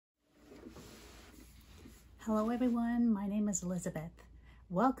Hello everyone, my name is Elizabeth.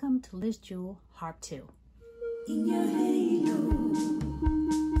 Welcome to Lizjulharp2. In your halo,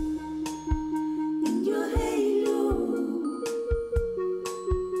 in your halo,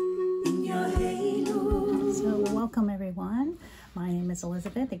 in your halo. So welcome everyone, my name is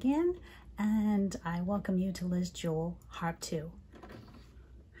Elizabeth again, and I welcome you to Lizjulharp2.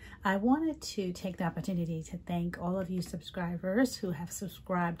 I wanted to take the opportunity to thank all of you subscribers who have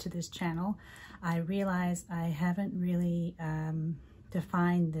subscribed to this channel. I realize I haven't really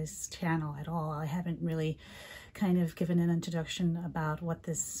defined this channel at all. I haven't really kind of given an introduction about what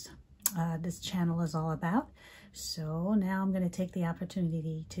this channel is all about. So now I'm going to take the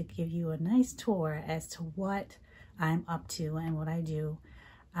opportunity to give you a nice tour as to what I'm up to and what I do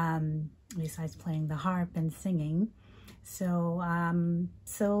besides playing the harp and singing.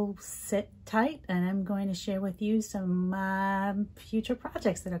 So sit tight, and I'm going to share with you some future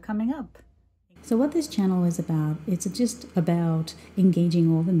projects that are coming up. So what this channel is about, it's just about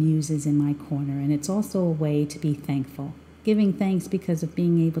engaging all the muses in my corner, and it's also a way to be thankful, giving thanks because of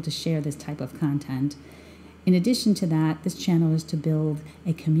being able to share this type of content. In addition to that, this channel is to build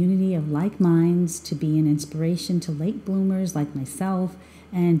a community of like minds, to be an inspiration to late bloomers like myself,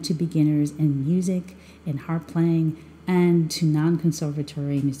 and to beginners in music, in harp playing, and to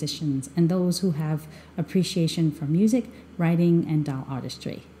non-conservatory musicians and those who have appreciation for music, writing, and doll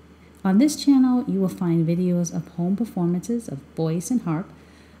artistry. On this channel, you will find videos of home performances of voice and harp,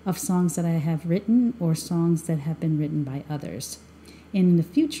 of songs that I have written or songs that have been written by others. In the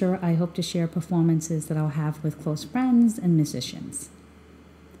future, I hope to share performances that I'll have with close friends and musicians.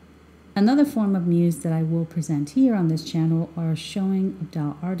 Another form of muse that I will present here on this channel are showing of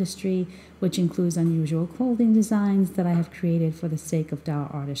doll artistry, which includes unusual clothing designs that I have created for the sake of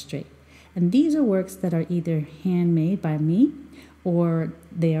doll artistry. And these are works that are either handmade by me, or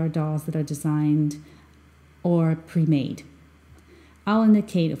they are dolls that are designed or pre-made. I'll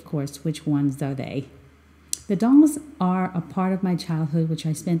indicate, of course, which ones are they. The dolls are a part of my childhood, which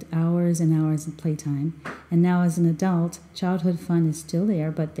I spent hours and hours in playtime. And now as an adult, childhood fun is still there,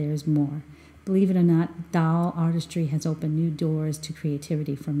 but there's more. Believe it or not, doll artistry has opened new doors to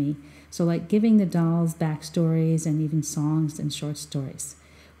creativity for me. So like giving the dolls backstories and even songs and short stories.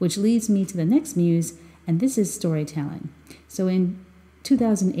 Which leads me to the next muse, and this is storytelling. So in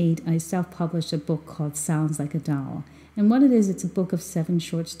 2008, I self-published a book called Sounds Like a Doll. And what it is, it's a book of 7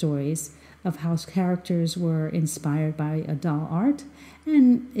 short stories of how characters were inspired by a doll art,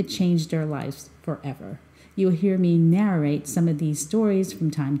 and it changed their lives forever. You'll hear me narrate some of these stories from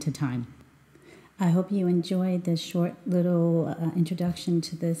time to time. I hope you enjoyed this short little introduction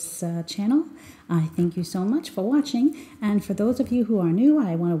to this channel. I thank you so much for watching, and for those of you who are new,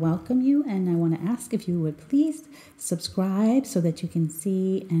 I want to welcome you, and I want to ask if you would please subscribe so that you can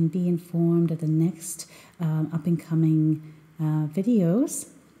see and be informed of the next up-and-coming videos.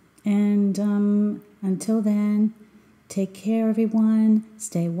 And until then, take care everyone,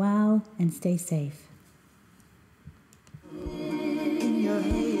 stay well, and stay safe. In your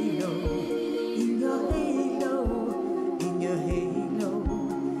halo, in your halo, in your halo,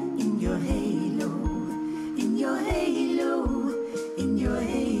 in your halo, in your halo, in your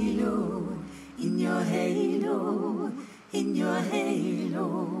halo, in your halo, in your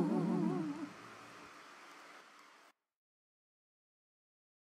halo.